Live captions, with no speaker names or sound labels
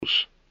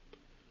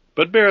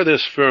But bear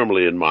this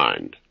firmly in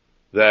mind,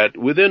 that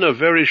within a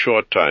very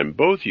short time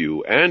both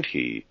you and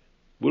he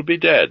will be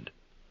dead,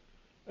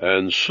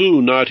 and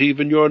soon not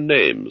even your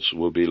names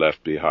will be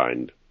left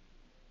behind.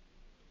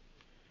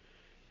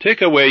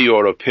 Take away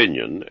your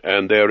opinion,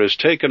 and there is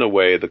taken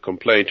away the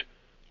complaint,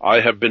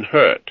 I have been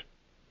hurt.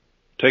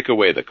 Take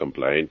away the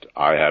complaint,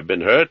 I have been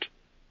hurt,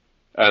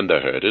 and the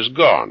hurt is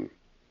gone.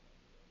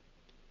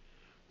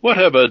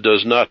 Whatever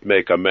does not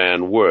make a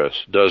man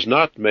worse does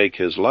not make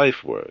his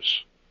life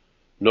worse,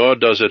 nor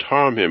does it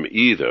harm him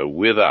either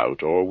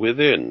without or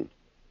within.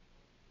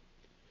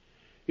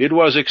 It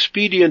was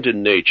expedient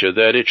in nature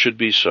that it should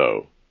be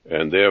so,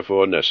 and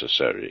therefore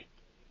necessary.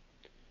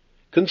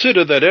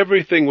 Consider that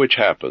everything which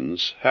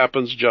happens,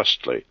 happens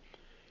justly,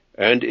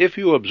 and if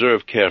you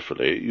observe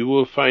carefully, you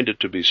will find it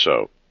to be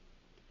so.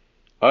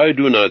 I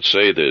do not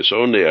say this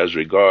only as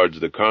regards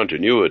the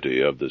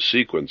continuity of the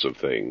sequence of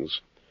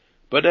things,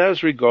 but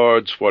as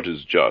regards what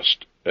is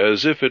just,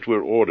 as if it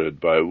were ordered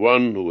by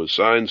one who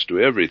assigns to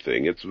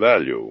everything its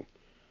value.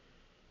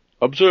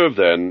 Observe,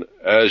 then,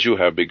 as you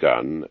have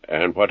begun,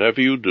 and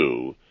whatever you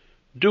do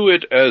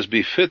it as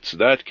befits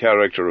that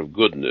character of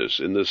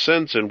goodness in the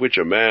sense in which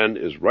a man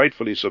is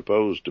rightfully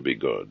supposed to be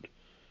good.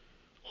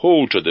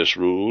 Hold to this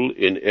rule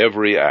in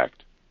every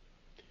act.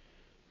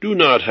 Do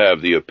not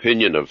have the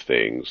opinion of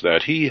things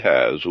that he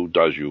has who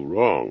does you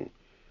wrong,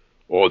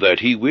 or that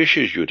he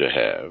wishes you to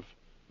have,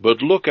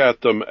 but look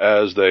at them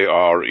as they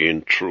are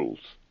in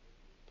truth.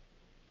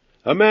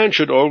 A man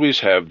should always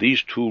have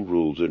these two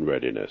rules in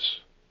readiness.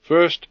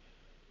 First,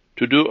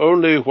 to do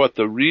only what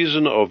the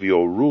reason of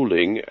your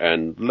ruling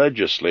and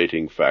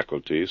legislating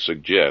faculty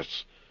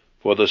suggests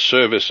for the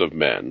service of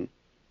men.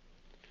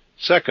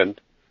 Second,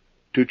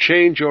 to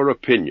change your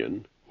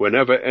opinion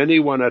whenever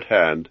anyone at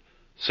hand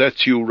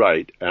sets you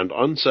right and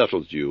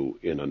unsettles you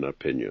in an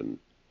opinion.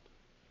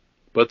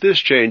 But this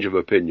change of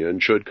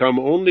opinion should come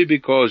only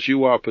because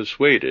you are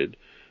persuaded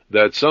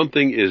that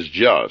something is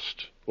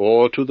just,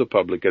 or to the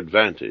public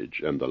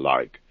advantage, and the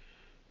like,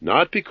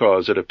 not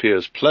because it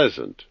appears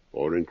pleasant,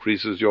 or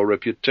increases your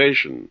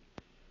reputation.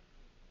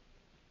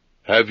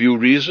 Have you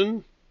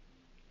reason?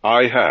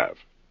 I have.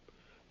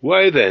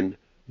 Why then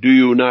do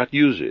you not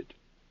use it?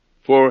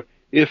 For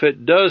if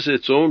it does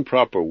its own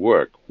proper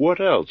work,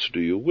 what else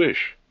do you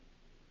wish?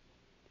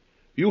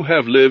 You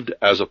have lived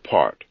as a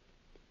part.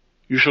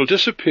 You shall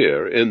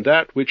disappear in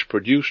that which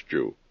produced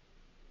you.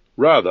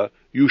 Rather,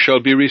 you shall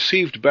be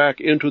received back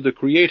into the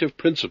creative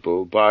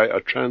principle by a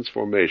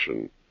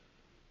transformation.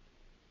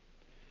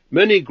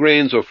 Many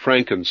grains of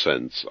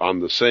frankincense on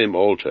the same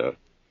altar,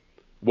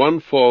 one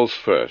falls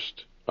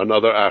first,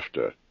 another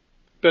after,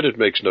 but it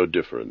makes no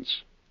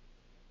difference.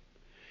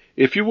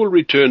 If you will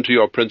return to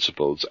your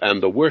principles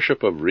and the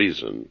worship of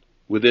reason,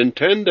 within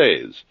 10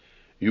 days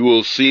you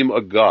will seem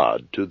a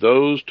god to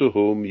those to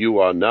whom you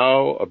are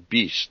now a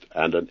beast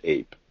and an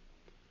ape.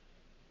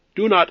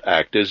 Do not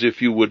act as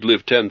if you would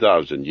live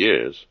 10,000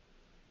 years.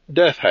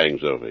 Death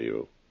hangs over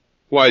you.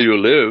 While you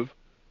live,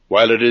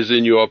 while it is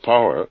in your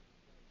power,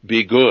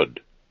 be good.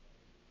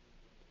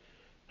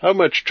 How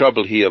much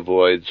trouble he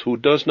avoids who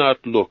does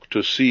not look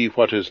to see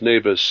what his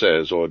neighbor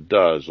says or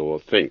does or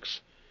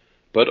thinks,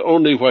 but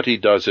only what he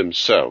does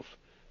himself,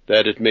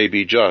 that it may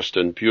be just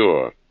and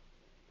pure.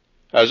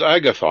 As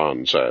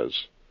Agathon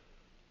says,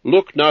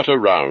 look not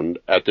around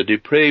at the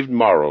depraved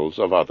morals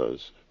of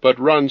others, but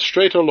run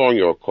straight along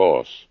your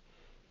course,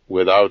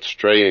 without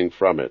straying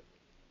from it.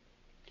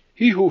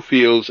 He who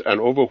feels an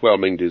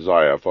overwhelming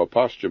desire for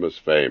posthumous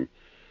fame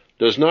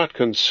does not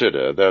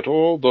consider that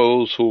all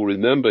those who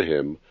remember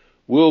him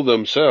will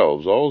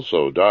themselves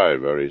also die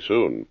very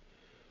soon.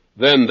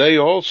 Then they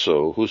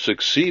also who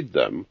succeed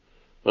them,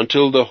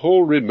 until the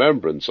whole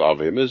remembrance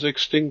of him is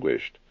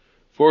extinguished,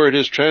 for it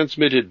is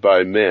transmitted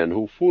by men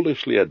who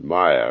foolishly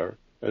admire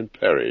and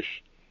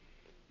perish.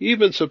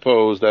 Even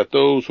suppose that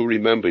those who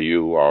remember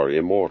you are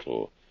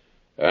immortal,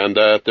 and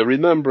that the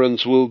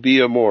remembrance will be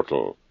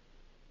immortal.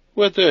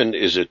 What then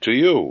is it to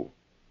you?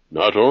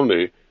 Not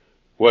only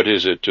what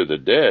is it to the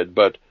dead,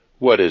 but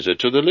what is it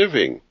to the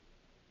living?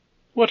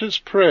 What is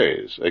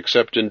praise,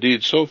 except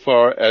indeed so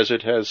far as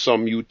it has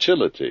some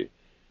utility?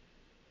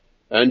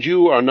 And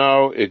you are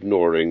now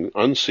ignoring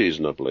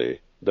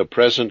unseasonably the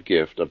present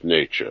gift of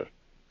nature,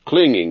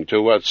 clinging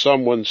to what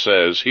someone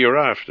says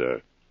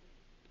hereafter.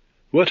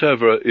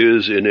 Whatever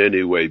is in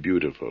any way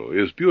beautiful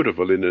is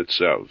beautiful in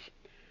itself,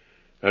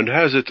 and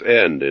has its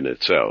end in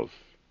itself,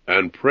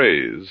 and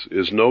praise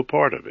is no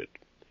part of it.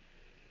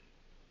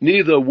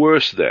 Neither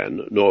worse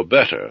then, nor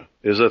better,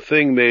 is a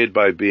thing made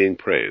by being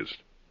praised.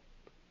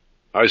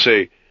 I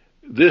say,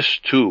 this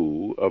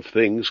too of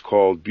things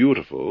called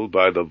beautiful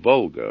by the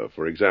vulgar,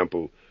 for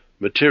example,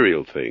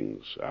 material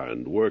things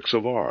and works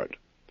of art.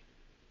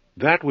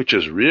 That which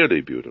is really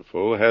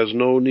beautiful has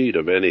no need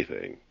of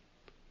anything,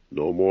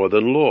 no more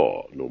than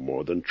law, no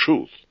more than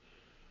truth,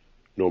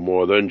 no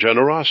more than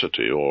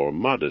generosity or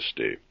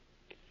modesty.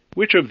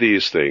 Which of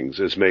these things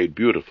is made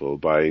beautiful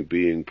by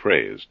being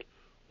praised,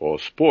 or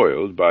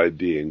spoiled by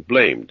being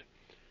blamed?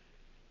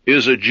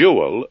 Is a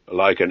jewel,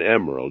 like an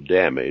emerald,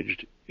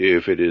 damaged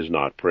if it is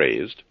not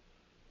praised,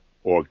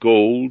 or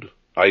gold,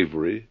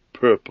 ivory,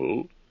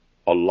 purple,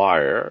 a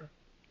lyre,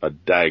 a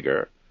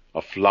dagger,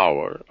 a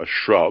flower, a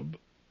shrub?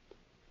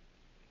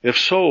 If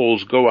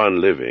souls go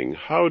on living,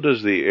 how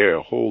does the air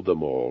hold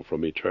them all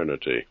from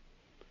eternity?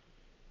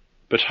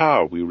 But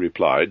how, we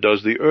reply,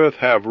 does the earth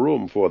have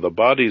room for the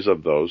bodies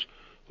of those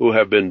who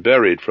have been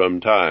buried from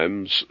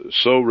times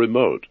so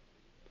remote?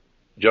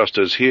 Just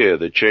as here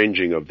the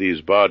changing of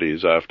these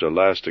bodies after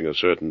lasting a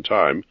certain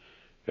time,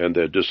 and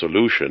their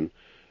dissolution,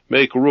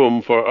 make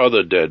room for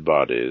other dead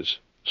bodies,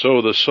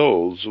 so the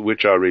souls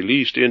which are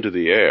released into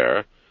the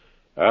air,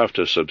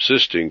 after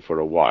subsisting for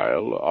a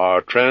while,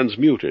 are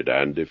transmuted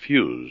and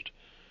diffused,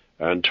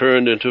 and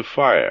turned into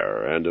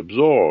fire, and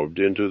absorbed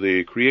into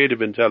the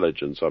creative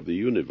intelligence of the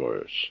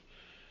universe,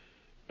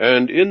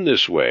 and in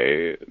this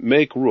way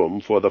make room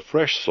for the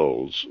fresh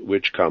souls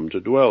which come to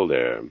dwell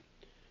there.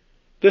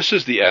 This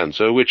is the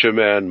answer which a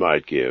man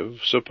might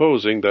give,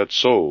 supposing that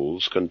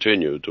souls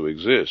continue to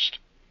exist.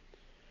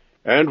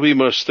 And we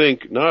must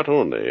think not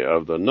only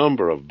of the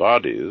number of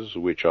bodies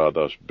which are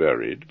thus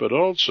buried, but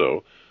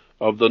also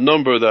of the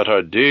number that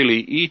are daily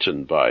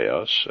eaten by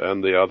us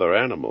and the other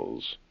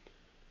animals.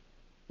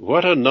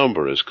 What a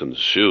number is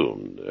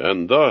consumed,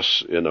 and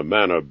thus in a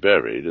manner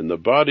buried, in the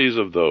bodies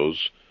of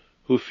those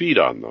who feed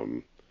on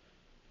them!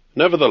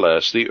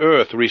 Nevertheless, the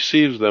earth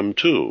receives them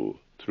too,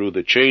 through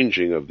the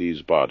changing of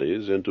these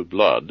bodies into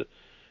blood,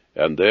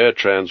 and their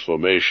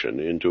transformation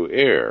into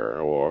air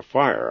or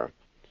fire.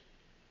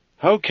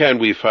 How can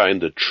we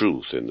find the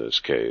truth in this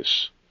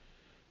case?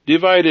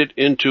 Divide it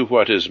into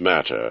what is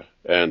matter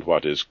and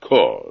what is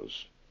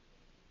cause.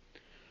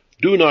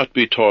 Do not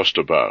be tossed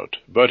about,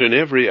 but in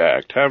every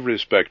act have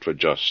respect for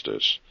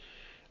justice,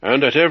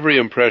 and at every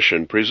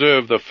impression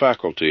preserve the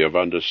faculty of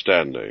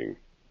understanding.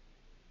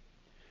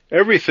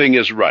 Everything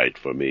is right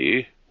for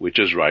me, which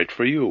is right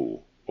for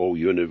you, O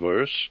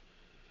universe.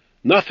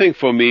 Nothing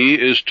for me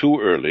is too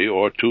early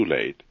or too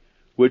late,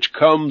 which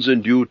comes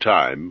in due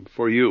time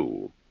for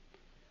you.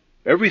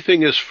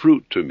 Everything is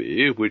fruit to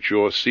me, which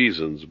your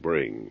seasons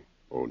bring,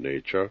 O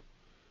nature.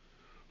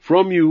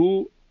 From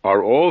you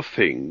are all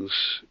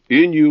things,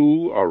 in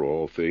you are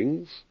all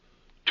things,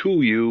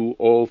 to you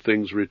all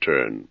things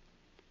return.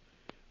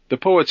 The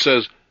poet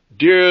says,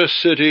 "Dear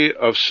city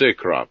of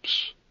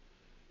Cecrops,"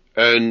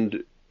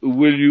 and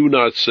will you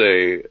not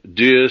say,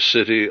 "Dear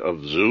city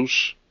of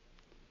Zeus"?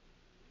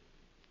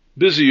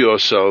 Busy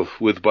yourself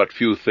with but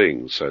few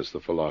things, says the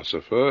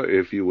philosopher,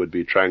 if you would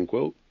be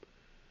tranquil.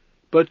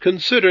 But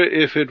consider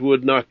if it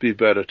would not be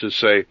better to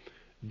say,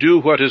 "Do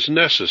what is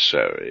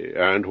necessary,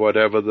 and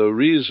whatever the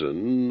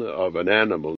reason of an animal